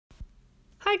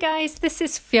Hi guys, this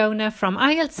is Fiona from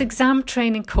IELTS Exam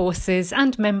Training Courses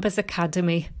and Members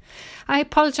Academy. I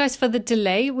apologise for the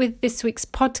delay with this week's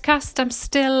podcast. I'm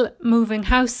still moving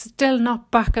house, still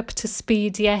not back up to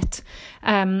speed yet.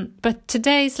 But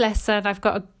today's lesson, I've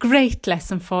got a great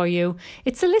lesson for you.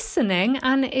 It's a listening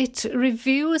and it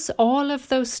reviews all of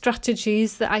those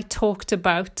strategies that I talked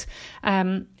about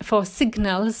for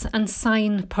signals and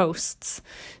signposts.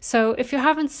 So if you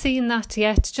haven't seen that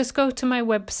yet, just go to my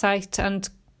website and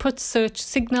search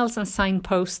signals and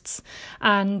signposts,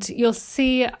 and you'll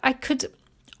see I could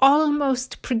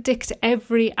almost predict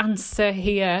every answer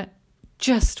here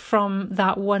just from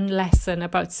that one lesson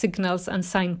about signals and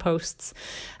signposts.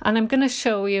 And I'm going to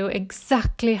show you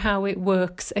exactly how it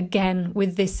works again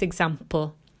with this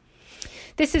example.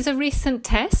 This is a recent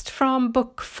test from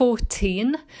book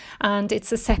 14 and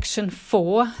it's a section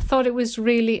 4. Thought it was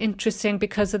really interesting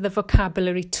because of the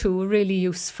vocabulary too, really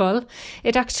useful.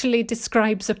 It actually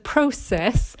describes a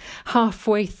process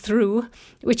halfway through,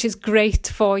 which is great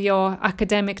for your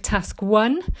academic task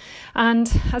 1.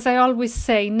 And as I always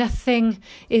say, nothing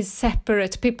is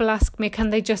separate. People ask me, can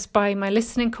they just buy my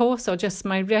listening course or just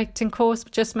my writing course,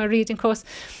 just my reading course?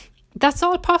 That's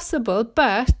all possible,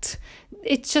 but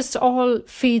it just all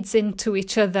feeds into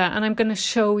each other, and I'm going to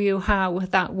show you how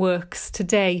that works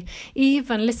today.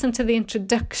 Even listen to the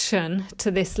introduction to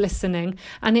this listening,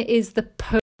 and it is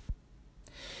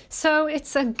So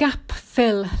it's a gap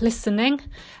fill listening.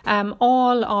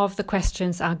 All of the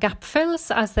questions are gap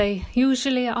fills, as they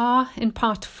usually are in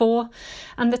part 4.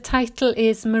 And the title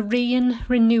is Marine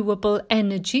Renewable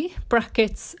Energy,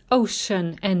 brackets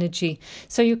ocean energy.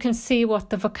 So you can see what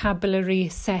the vocabulary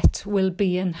set will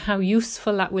be and how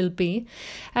useful that will be.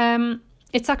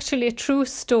 It's actually a true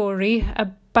story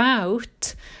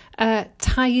about a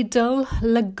tidal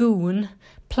lagoon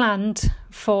planned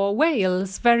for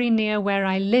Wales, very near where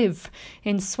I live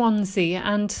in Swansea.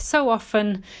 And so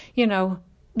often,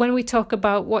 when we talk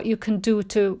about what you can do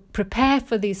to prepare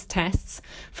for these tests,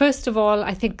 first of all,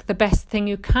 I think the best thing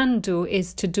you can do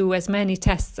is to do as many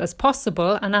tests as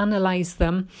possible and analyse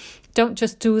them. Don't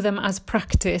just do them as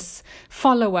practice.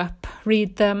 Follow up,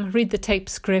 read them, read the tape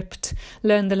script,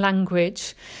 learn the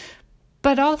language.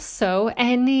 But also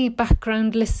any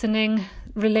background listening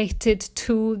related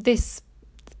to this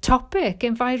topic,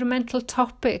 environmental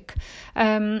topic,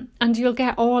 and you'll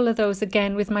get all of those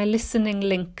again with my listening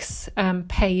links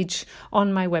page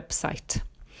on my website.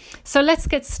 So let's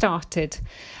get started.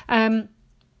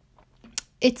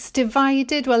 It's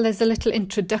divided, there's a little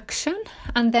introduction,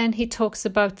 and then he talks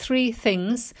about 3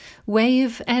 things: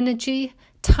 wave energy,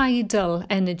 tidal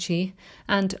energy,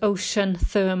 and ocean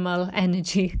thermal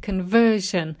energy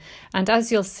conversion. And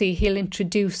as you'll see, he'll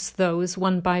introduce those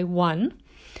one by one.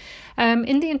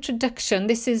 In the introduction,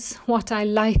 this is what I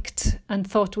liked and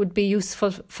thought would be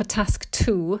useful for task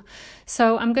 2.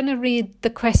 So I'm going to read the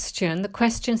question. The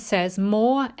question says,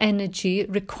 more energy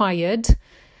required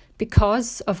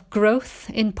because of growth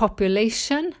in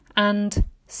population and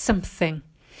something.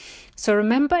 So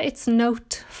remember, it's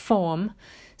note form.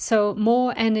 So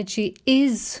more energy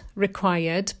is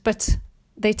required, but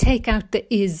they take out the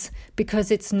is because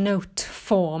it's note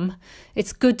form.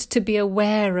 It's good to be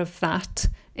aware of that.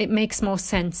 It makes more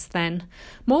sense then.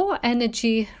 More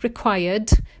energy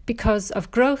required because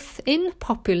of growth in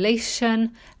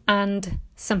population and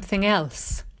something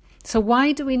else. So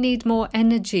why do we need more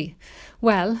energy?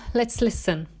 Well, let's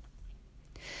listen.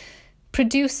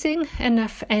 Producing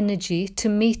enough energy to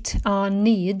meet our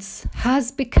needs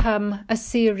has become a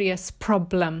serious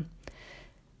problem.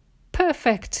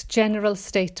 Perfect general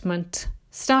statement,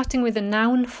 starting with a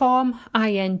noun form,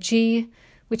 ing,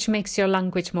 which makes your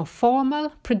language more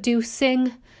formal.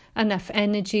 Producing enough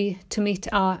energy to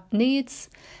meet our needs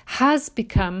has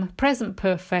become, present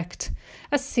perfect,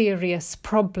 a serious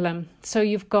problem. So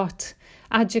you've got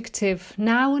adjective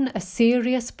noun, a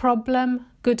serious problem,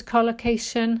 good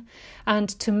collocation, and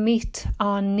to meet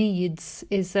our needs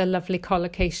is a lovely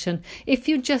collocation. If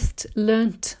you just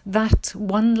learnt that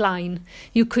one line,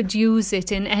 you could use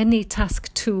it in any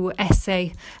task 2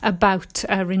 essay about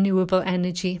renewable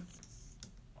energy.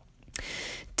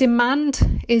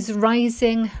 Demand is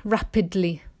rising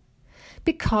rapidly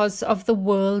because of the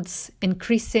world's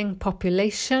increasing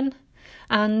population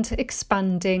and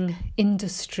expanding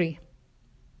industry.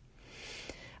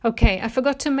 Okay, I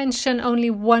forgot to mention only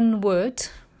one word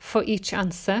for each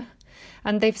answer,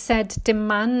 and they've said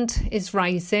demand is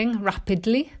rising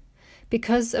rapidly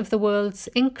because of the world's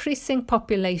increasing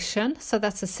population, so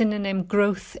that's a synonym,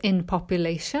 growth in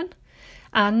population,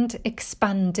 and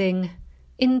expanding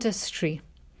industry.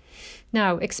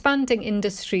 Now, expanding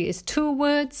industry is 2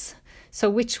 words, so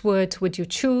which word would you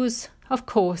choose? of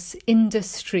course,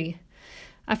 industry.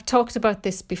 I've talked about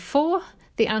this before.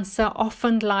 The answer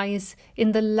often lies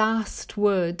in the last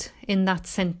word in that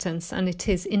sentence, and it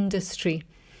is industry.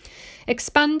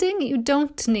 Expanding you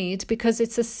don't need because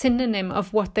it's a synonym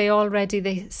of what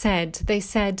they said. They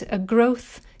said a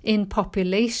growth in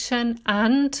population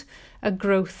and a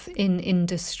growth in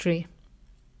industry.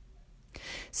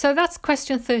 So that's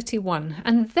question 31.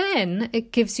 And then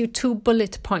it gives you 2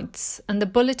 bullet points. And the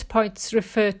bullet points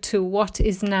refer to what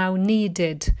is now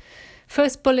needed.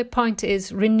 First bullet point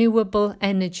is renewable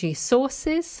energy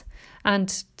sources.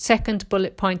 And second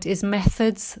bullet point is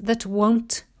methods that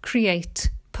won't create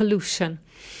pollution.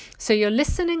 So you're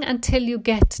listening until you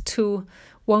get to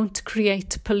won't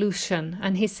create pollution.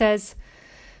 And he says,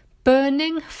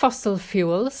 burning fossil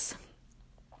fuels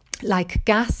like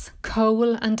gas,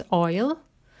 coal and oil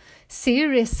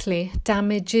seriously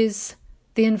damages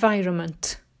the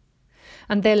environment,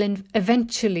 and they'll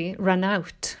eventually run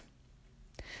out.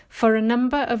 For a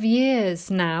number of years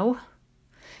now,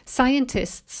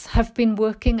 scientists have been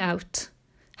working out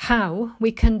how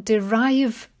we can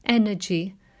derive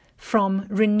energy from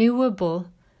renewable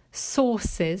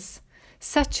sources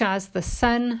such as the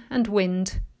sun and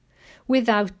wind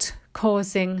without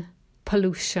causing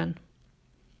pollution.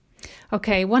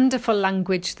 Okay, wonderful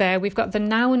language there. We've got the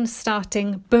noun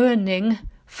starting burning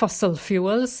fossil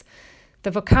fuels,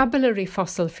 the vocabulary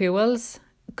fossil fuels,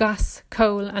 gas,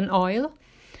 coal and oil.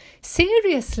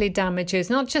 Seriously damages,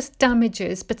 not just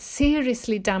damages, but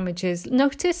seriously damages.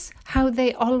 Notice how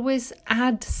they always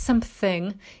add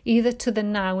something either to the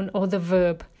noun or the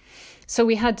verb. So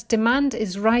we had demand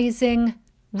is rising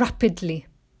rapidly.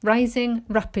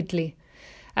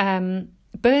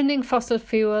 Burning fossil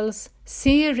fuels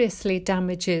seriously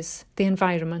damages the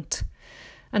environment,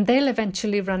 and they'll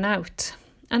eventually run out.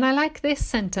 And I like this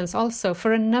sentence also.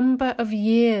 For a number of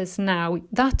years now,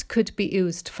 that could be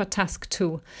used for task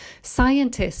 2.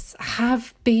 Scientists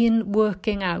have been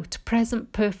working out,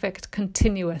 present perfect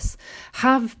continuous,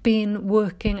 have been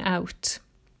working out,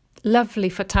 lovely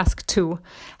for task 2,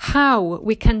 how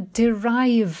we can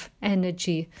derive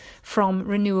energy from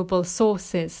renewable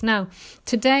sources. Now,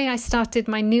 today I started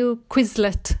my new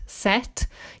Quizlet set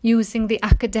using the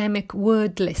academic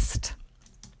word list.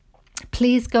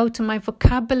 Please go to my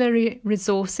vocabulary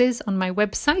resources on my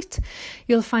website.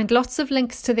 You'll find lots of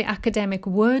links to the academic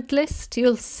word list.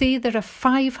 You'll see there are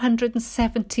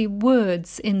 570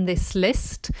 words in this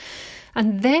list,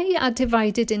 and they are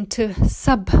divided into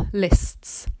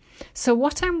sub-lists. So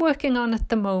what I'm working on at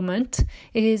the moment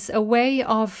is a way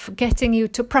of getting you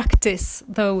to practice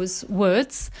those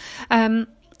words.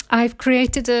 I've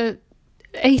created a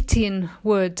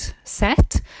 18-word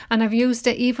set, and I've used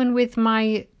it even with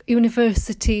my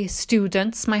university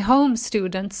students, my home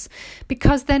students,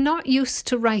 because they're not used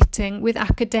to writing with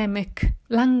academic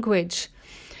language.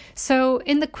 So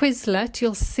in the Quizlet,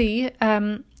 you'll see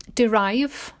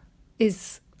derive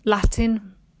is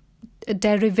Latin. A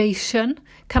derivation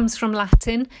comes from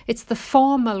Latin. It's the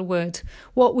formal word.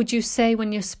 What would you say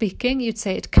when you're speaking? You'd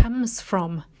say it comes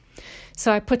from.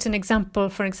 So I put an example,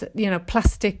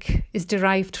 plastic is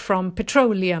derived from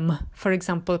petroleum. For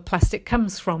example, plastic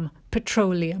comes from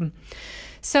petroleum.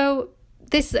 So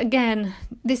this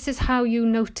is how you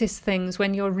notice things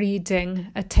when you're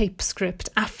reading a tape script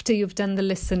after you've done the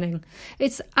listening.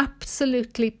 It's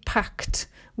absolutely packed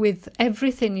with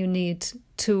everything you need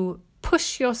to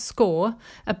push your score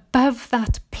above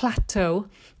that plateau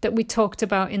that we talked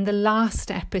about in the last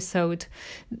episode.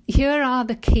 Here are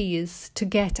the keys to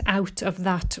get out of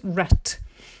that rut.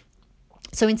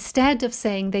 So instead of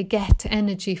saying they get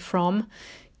energy from,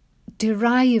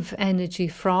 derive energy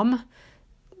from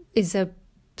is a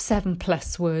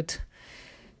 7+ word.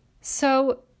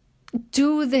 So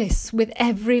do this with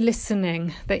every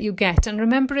listening that you get. And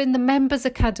remember, in the Members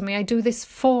Academy, I do this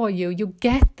for you. You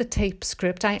get the tape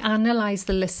script. I analyse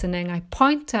the listening. I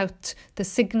point out the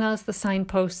signals, the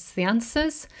signposts, the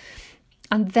answers.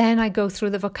 And then I go through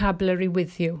the vocabulary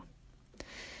with you.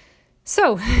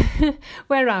 So,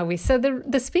 where are we? So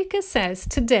the speaker says,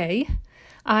 today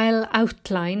I'll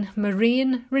outline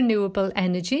marine renewable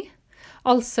energy,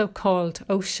 also called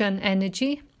ocean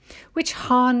energy, which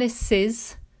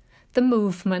harnesses the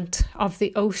movement of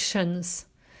the oceans.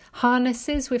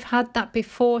 Harnesses, we've had that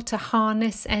before. To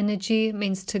harness energy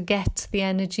means to get the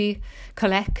energy,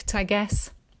 collect, I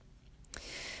guess.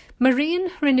 Marine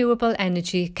renewable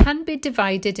energy can be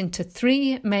divided into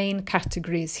 3 main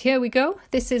categories. Here we go.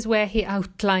 This is where he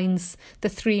outlines the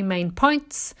 3 main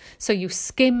points. So you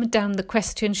skim down the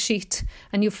question sheet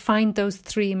and you find those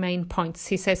 3 main points.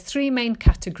 He says 3 main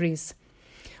categories: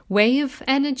 wave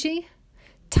energy,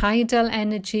 tidal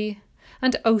energy,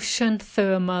 and ocean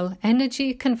thermal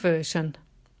energy conversion.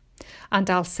 And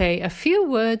I'll say a few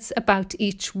words about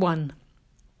each one.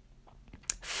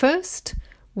 First,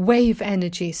 wave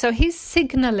energy. So he's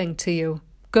signalling to you,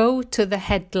 go to the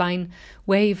headline,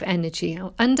 wave energy.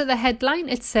 Under the headline,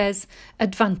 it says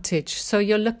advantage. So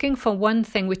you're looking for one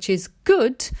thing which is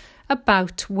good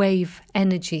about wave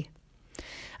energy.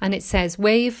 And it says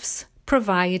waves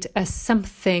provide a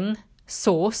something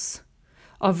source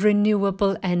of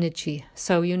renewable energy.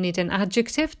 So you need an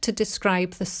adjective to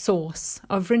describe the source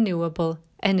of renewable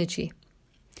energy.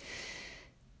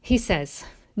 He says,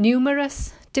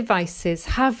 numerous devices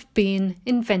have been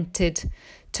invented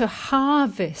to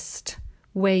harvest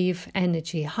wave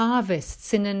energy. Harvest,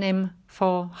 synonym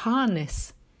for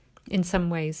harness in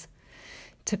some ways,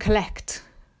 to collect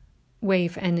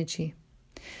wave energy.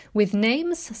 With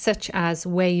names such as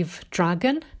wave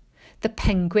dragon, the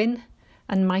penguin,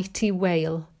 and mighty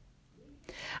whale.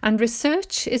 And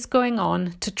research is going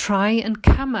on to try and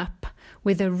come up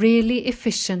with a really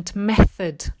efficient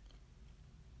method.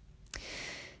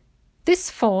 This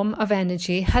form of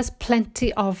energy has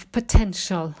plenty of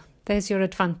potential. There's your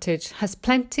advantage. Has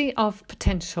plenty of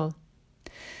potential.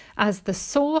 As the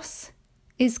source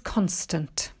is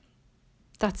constant.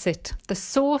 That's it. The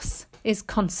source is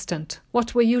constant.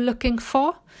 What were you looking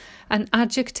for? An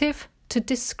adjective to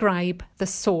describe the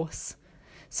source.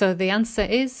 So the answer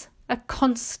is a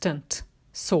constant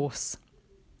source.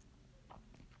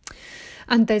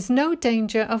 And there's no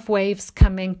danger of waves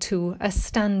coming to a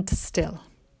standstill.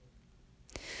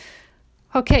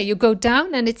 Okay, you go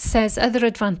down and it says other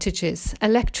advantages.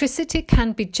 Electricity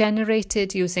can be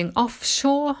generated using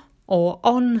offshore or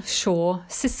onshore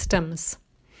systems.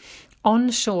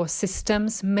 Onshore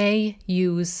systems may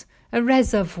use a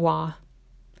reservoir.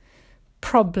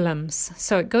 Problems.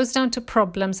 So it goes down to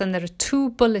problems and there are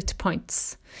 2 bullet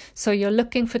points. So you're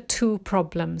looking for 2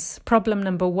 problems. Problem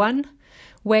number 1,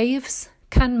 waves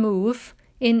can move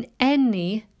in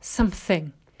any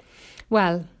something.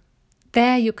 Well,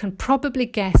 there you can probably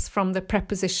guess from the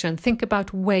preposition. Think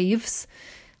about waves.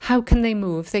 How can they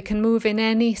move? They can move in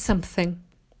any something.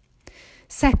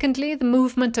 Secondly, the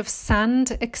movement of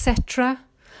sand, etc.,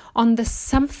 on the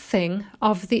something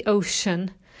of the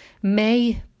ocean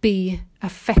may be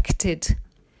affected.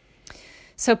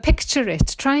 So picture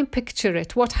it. Try and picture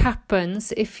it. What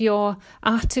happens if you're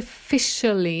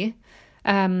artificially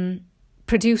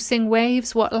producing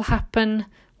waves? What will happen?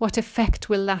 What effect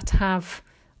will that have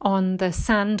on the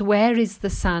sand? Where is the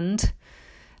sand?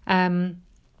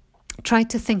 Try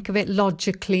to think of it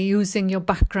logically using your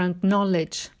background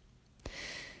knowledge.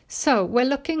 So we're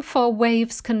looking for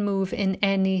waves can move in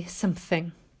any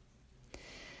something.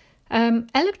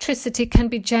 Electricity can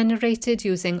be generated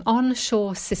using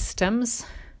onshore systems,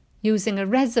 using a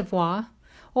reservoir,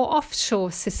 or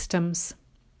offshore systems.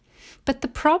 But the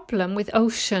problem with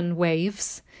ocean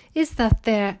waves is that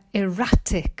they're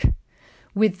erratic,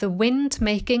 with the wind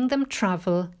making them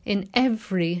travel in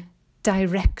every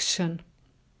direction.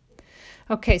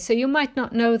 Okay, so you might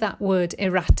not know that word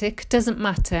erratic, doesn't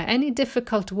matter. Any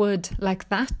difficult word like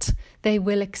that, they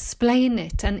will explain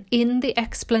it, and in the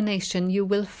explanation you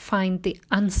will find the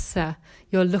answer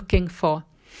you're looking for.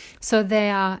 So they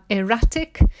are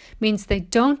erratic, means they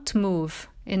don't move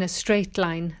in a straight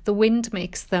line. The wind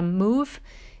makes them move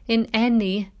in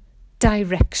any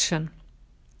direction.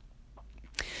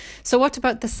 So what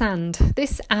about the sand?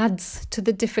 This adds to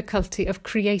the difficulty of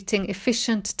creating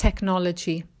efficient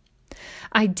technology.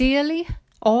 Ideally,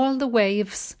 all the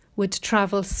waves would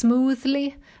travel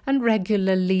smoothly and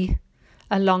regularly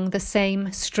along the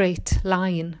same straight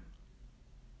line.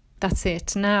 That's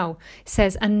it. Now, it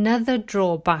says another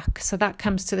drawback. So that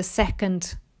comes to the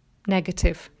second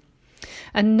negative.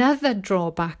 Another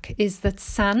drawback is that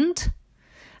sand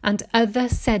and other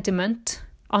sediment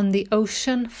on the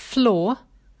ocean floor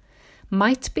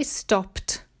might be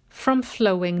stopped from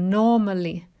flowing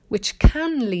normally, which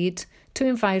can lead to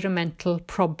environmental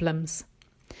problems.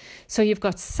 So you've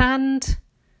got sand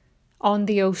on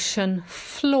the ocean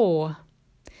floor.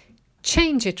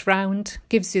 Change it round,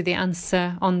 gives you the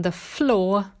answer on the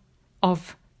floor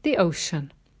of the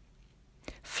ocean.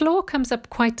 Floor comes up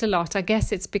quite a lot. I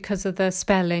guess it's because of the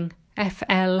spelling,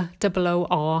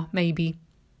 F-L-O-O-R maybe.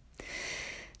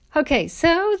 Okay,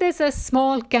 so there's a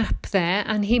small gap there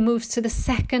and he moves to the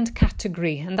second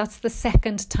category, and that's the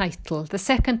second title. The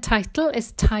second title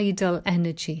is tidal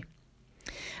energy.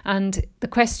 And the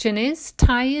question is,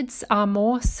 tides are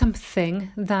more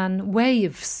something than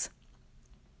waves.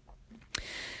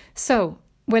 So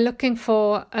we're looking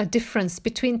for a difference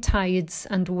between tides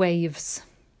and waves.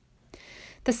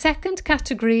 The second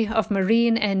category of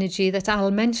marine energy that I'll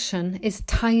mention is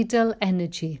tidal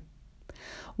energy.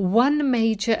 One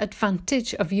major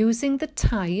advantage of using the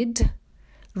tide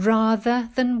rather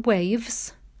than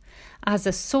waves as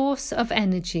a source of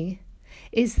energy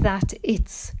is that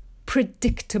it's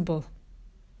predictable.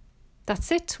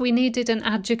 That's it. We needed an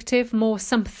adjective, more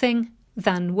something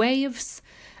than waves,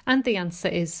 and the answer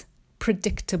is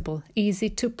predictable, easy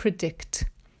to predict.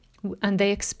 And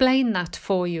they explain that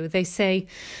for you. They say,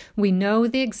 we know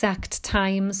the exact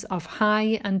times of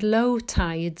high and low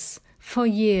tides for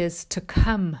years to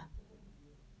come.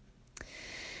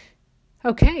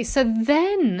 Okay, so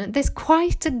then there's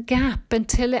quite a gap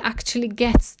until it actually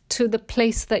gets to the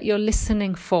place that you're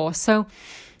listening for. So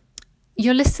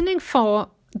you're listening for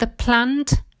the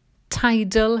planned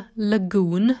tidal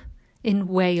lagoon in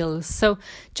Wales. So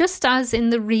just as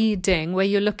in the reading where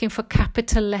you're looking for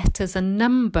capital letters and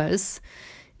numbers,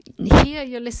 here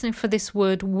you're listening for this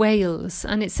word Wales,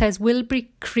 and it says will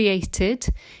be created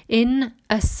in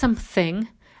a something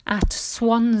at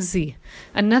Swansea.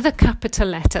 Another capital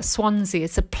letter, Swansea.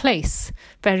 It's a place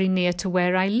very near to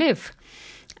where I live.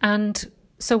 And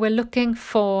so we're looking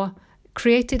for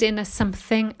created in a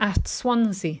something at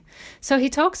Swansea. So he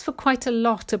talks for quite a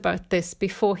lot about this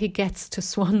before he gets to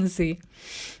Swansea.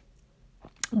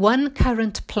 One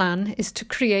current plan is to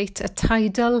create a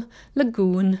tidal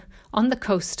lagoon on the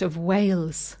coast of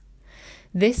Wales.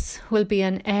 This will be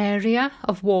an area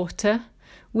of water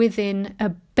within a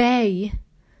bay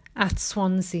at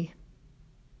Swansea.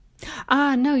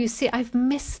 No, you see, I've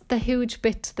missed the huge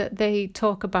bit that they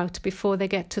talk about before they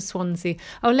get to Swansea.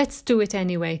 Oh, let's do it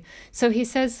anyway. So he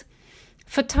says,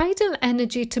 for tidal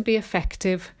energy to be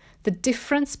effective, the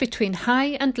difference between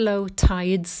high and low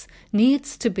tides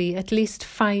needs to be at least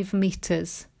 5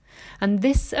 meters. And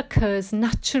this occurs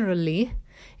naturally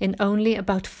in only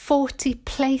about 40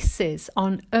 places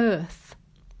on Earth.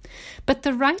 But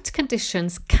the right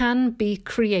conditions can be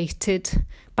created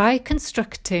by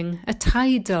constructing a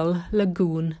tidal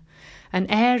lagoon, an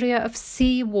area of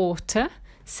sea water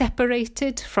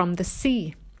separated from the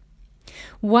sea.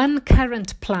 One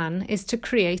current plan is to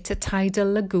create a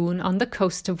tidal lagoon on the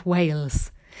coast of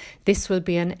Wales. This will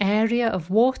be an area of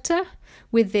water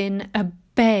within a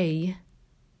bay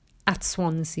at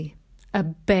Swansea. A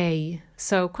bay.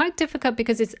 So quite difficult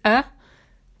because it's a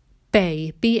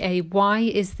bay. B-A-Y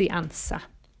is the answer.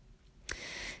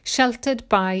 Sheltered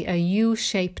by a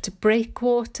U-shaped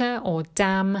breakwater or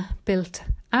dam built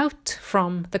out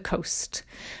from the coast.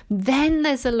 Then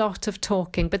there's a lot of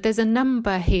talking, but there's a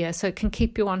number here so it can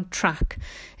keep you on track.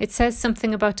 It says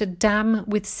something about a dam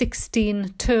with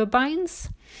 16 turbines.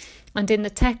 And in the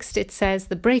text it says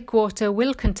the breakwater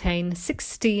will contain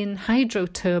 16 hydro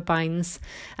turbines,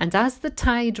 and as the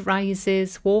tide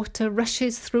rises, water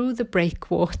rushes through the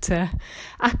breakwater,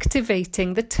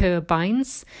 activating the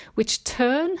turbines, which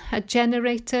turn a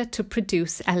generator to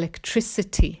produce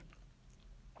electricity.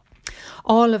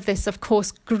 All of this, of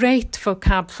course, great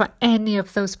vocab for any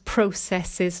of those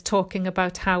processes talking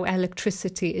about how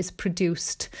electricity is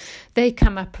produced. They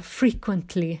come up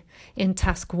frequently in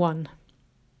task 1.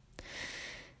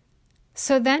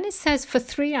 So then it says for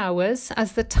 3 hours,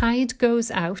 as the tide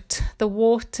goes out, the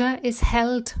water is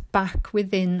held back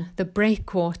within the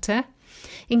breakwater,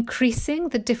 increasing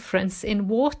the difference in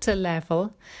water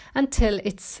level until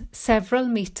it's several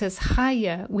meters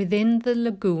higher within the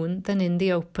lagoon than in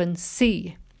the open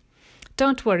sea.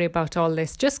 Don't worry about all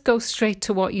this, just go straight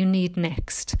to what you need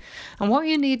next. And what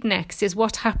you need next is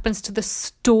what happens to the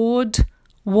stored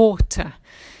water.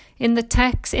 In the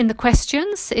text, in the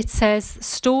questions, it says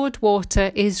stored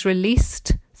water is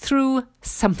released through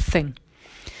something.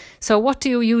 So what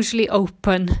do you usually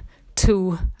open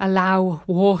to allow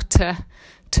water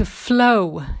to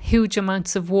flow, huge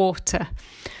amounts of water?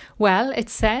 Well, it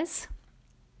says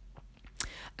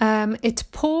it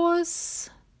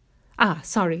pours...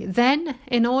 Then,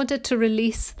 in order to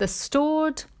release the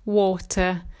stored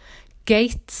water,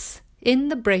 gates in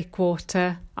the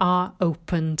breakwater are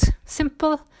opened.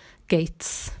 Simple.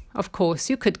 Gates. Of course,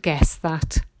 you could guess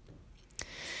that.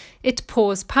 It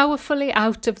pours powerfully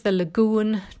out of the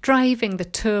lagoon, driving the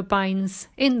turbines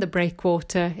in the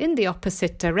breakwater in the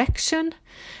opposite direction,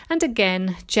 and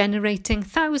again generating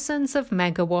thousands of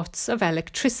megawatts of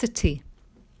electricity.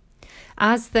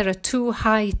 As there are 2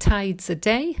 high tides a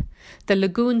day, the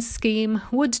lagoon scheme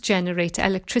would generate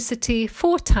electricity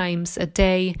 4 times a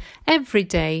day, every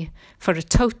day, for a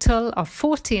total of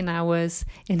 14 hours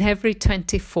in every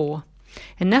 24.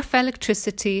 Enough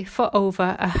electricity for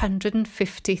over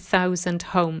 150,000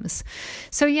 homes.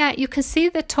 So yeah, you can see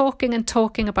they're talking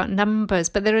about numbers,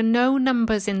 but there are no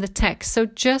numbers in the text. So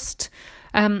just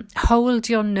hold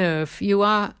your nerve. You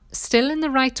are still in the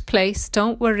right place.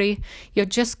 Don't worry. You're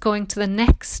just going to the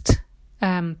next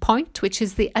point, which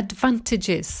is the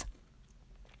advantages.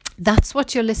 That's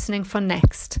what you're listening for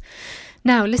next.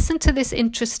 Now, listen to this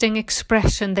interesting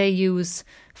expression they use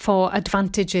for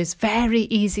advantages. Very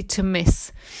easy to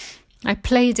miss. I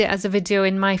played it as a video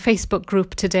in my Facebook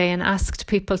group today and asked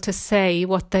people to say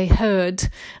what they heard.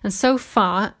 And so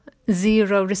far,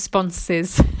 0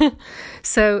 responses.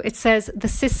 So it says, the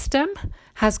system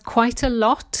has quite a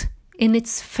lot in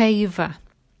its favour.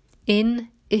 In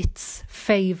its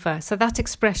favour. So that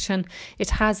expression,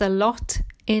 it has a lot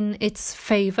in its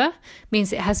favour,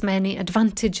 means it has many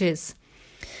advantages.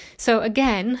 So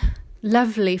again,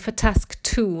 lovely for task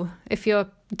 2. If you're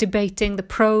debating the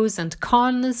pros and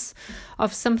cons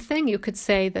of something, you could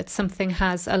say that something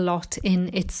has a lot in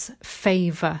its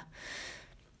favour.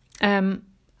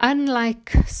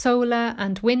 Unlike solar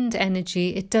and wind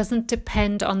energy, it doesn't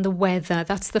depend on the weather.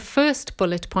 That's the first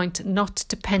bullet point, not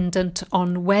dependent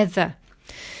on weather.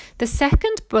 The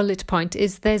second bullet point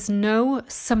is there's no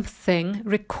something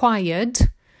required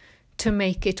to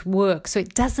make it work. So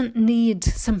it doesn't need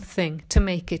something to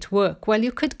make it work. Well,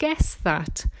 you could guess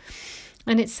that.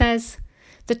 And it says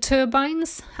the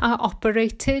turbines are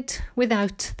operated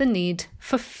without the need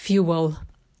for fuel.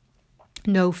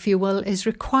 No fuel is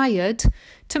required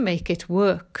to make it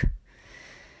work.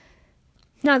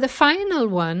 Now, the final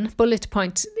one, bullet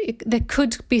point, there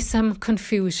could be some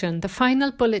confusion. The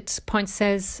final bullet point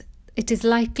says it is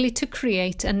likely to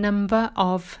create a number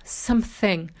of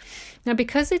something. Now,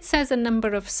 because it says a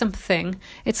number of something,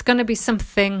 it's going to be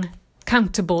something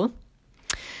countable.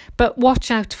 But watch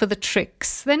out for the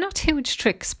tricks. They're not huge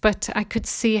tricks, but I could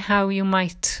see how you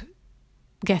might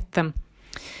get them.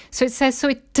 So it says, so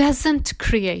it doesn't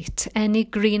create any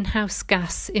greenhouse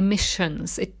gas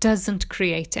emissions. It doesn't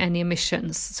create any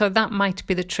emissions. So that might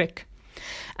be the trick.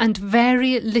 And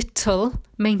very little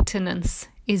maintenance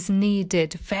is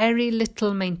needed. Very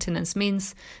little maintenance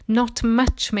means not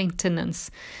much maintenance.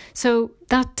 So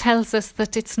that tells us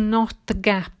that it's not the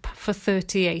gap for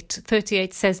 38.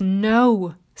 38 says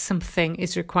no something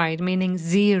is required, meaning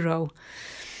 0.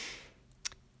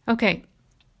 Okay.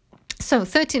 So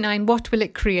 39, what will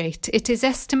it create? It is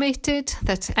estimated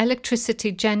that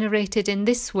electricity generated in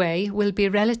this way will be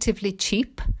relatively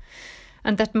cheap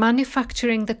and that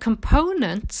manufacturing the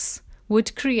components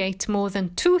would create more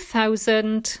than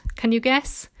 2,000, can you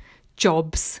guess,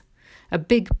 jobs. A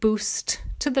big boost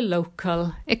to the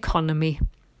local economy.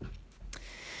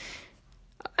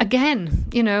 Again,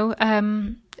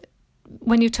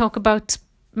 when you talk about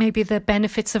maybe the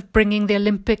benefits of bringing the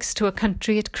Olympics to a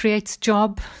country, it creates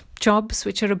jobs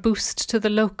which are a boost to the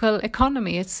local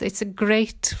economy. It's a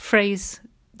great phrase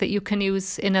that you can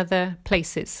use in other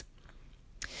places.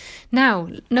 Now,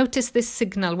 notice this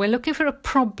signal. We're looking for a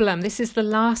problem. This is the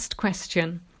last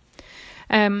question.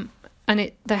 The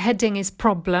heading is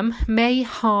problem. May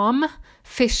harm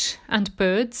fish and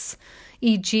birds,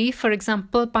 e.g., for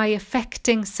example, by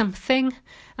affecting something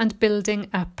and building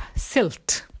up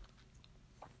silt.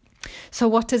 So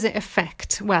what does it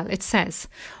affect? Well, it says,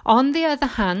 on the other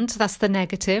hand, that's the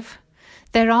negative,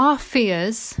 there are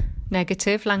fears,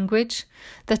 negative language,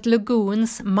 that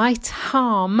lagoons might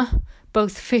harm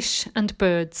both fish and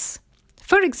birds.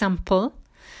 For example,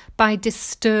 by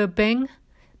disturbing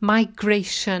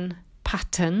migration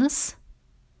patterns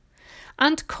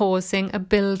and causing a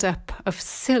build-up of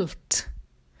silt,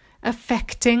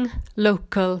 affecting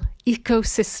local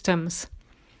ecosystems.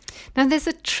 Now there's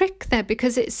a trick there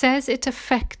because it says it's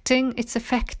affecting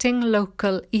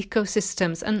local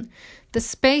ecosystems, and the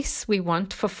space we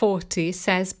want for 40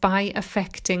 says by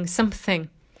affecting something.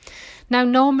 Now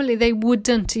normally they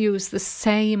wouldn't use the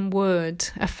same word,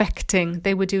 affecting,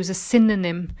 they would use a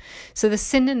synonym. So the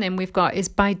synonym we've got is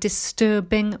by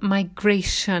disturbing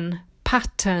migration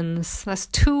patterns. That's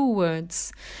 2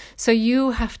 words. So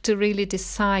you have to really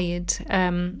decide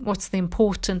what's the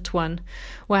important one.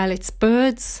 Well, it's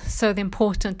birds, so the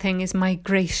important thing is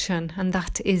migration, and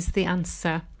that is the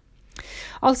answer.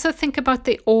 Also think about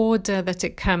the order that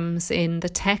it comes in the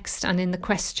text and in the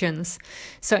questions.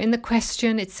 So in the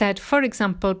question it said, for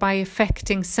example, by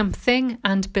affecting something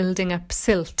and building up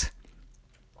silt.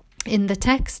 In the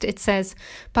text it says,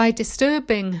 by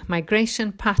disturbing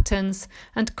migration patterns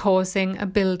and causing a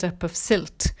build-up of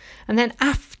silt. And then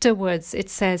afterwards it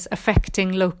says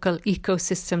affecting local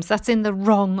ecosystems. That's in the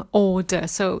wrong order,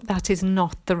 so that is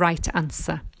not the right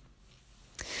answer.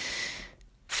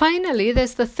 Finally,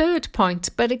 there's the third point,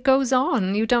 but it goes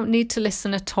on. You don't need to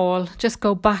listen at all. Just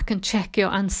go back and check your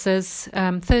answers.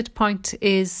 Third point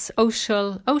is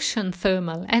ocean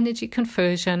thermal energy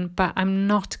conversion, but I'm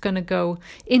not going to go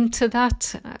into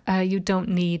that. You don't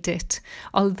need it.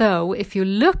 Although, if you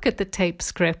look at the tape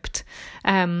script,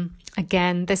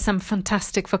 again, there's some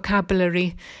fantastic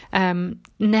vocabulary.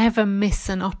 Never miss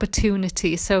an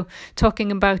opportunity. So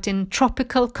talking about in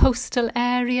tropical coastal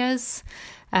areas,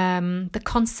 the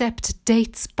concept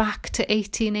dates back to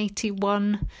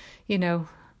 1881.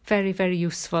 Very, very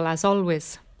useful as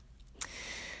always.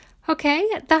 Okay,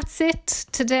 that's it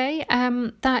today.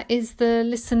 That is the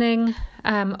listening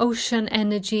ocean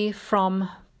energy from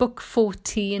book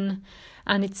 14,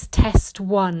 and it's test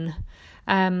 1.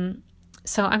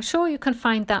 So I'm sure you can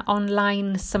find that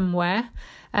online somewhere,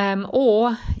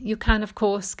 or you can, of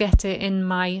course, get it in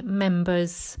my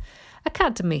Members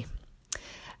Academy.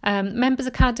 Members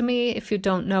Academy, if you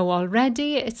don't know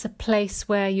already, it's a place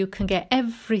where you can get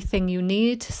everything you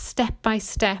need, step by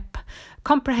step,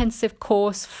 comprehensive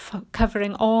course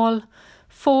covering all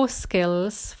 4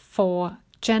 skills for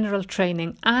general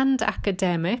training and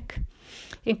academic,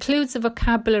 includes a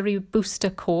vocabulary booster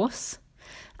course,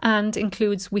 and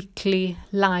includes weekly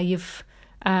live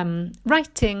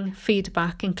writing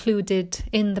feedback included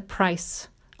in the price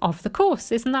of the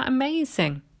course. Isn't that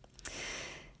amazing?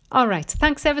 All right,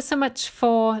 thanks ever so much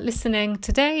for listening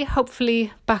today.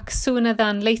 Hopefully back sooner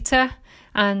than later,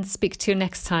 and speak to you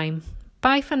next time.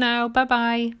 Bye for now.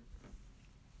 Bye-bye.